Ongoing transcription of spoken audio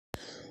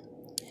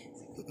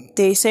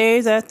they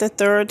say that the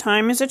third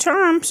time is a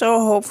charm, so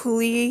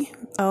hopefully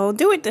I'll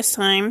do it this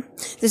time.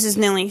 This is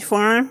Nellie's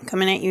Farm,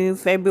 coming at you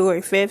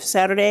February 5th,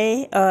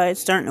 Saturday.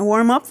 It's starting to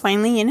warm up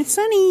finally, and it's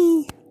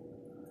sunny.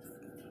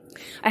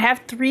 I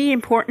have 3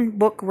 important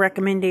book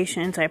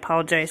recommendations. I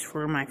apologize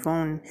for my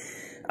phone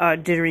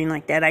dithering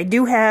like that. I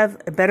do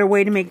have a better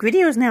way to make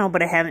videos now,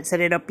 but I haven't set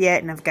it up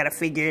yet, and I've got to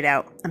figure it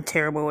out. I'm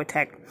terrible with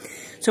tech.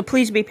 So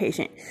please be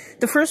patient.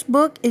 The first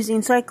book is the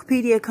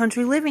Encyclopedia of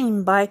Country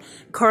Living by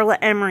Carla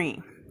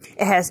Emerys.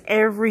 It has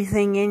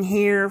everything in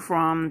here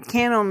from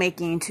candle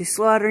making to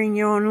slaughtering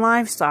your own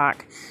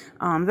livestock,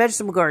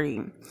 vegetable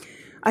gardening.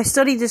 I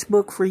studied this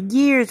book for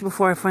years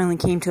before I finally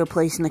came to a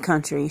place in the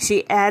country.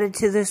 She added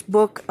to this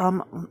book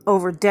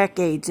over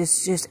decades.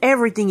 It's just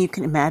everything you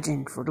can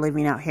imagine for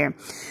living out here.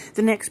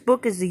 The next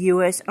book is the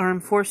U.S.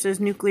 Armed Forces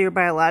Nuclear,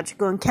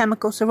 Biological, and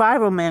Chemical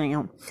Survival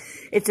Manual.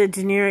 It's a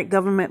generic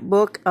government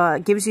book.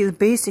 It gives you the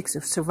basics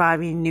of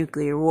surviving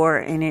nuclear war,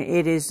 and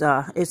it's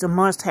a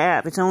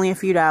must-have. It's only a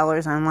few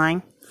dollars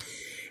online.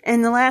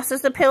 And the last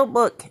is the pill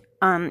book.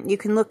 You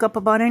can look up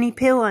about any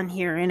pill on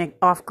here in an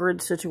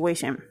off-grid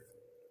situation.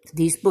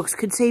 These books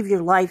could save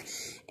your life,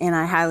 and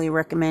I highly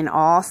recommend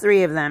all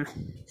 3 of them.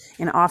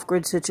 In an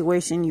off-grid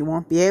situation, you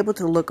won't be able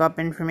to look up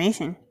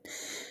information.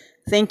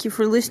 Thank you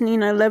for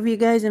listening. I love you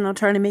guys, and I'll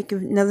try to make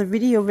another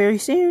video very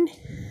soon.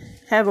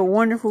 Have a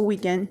wonderful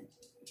weekend.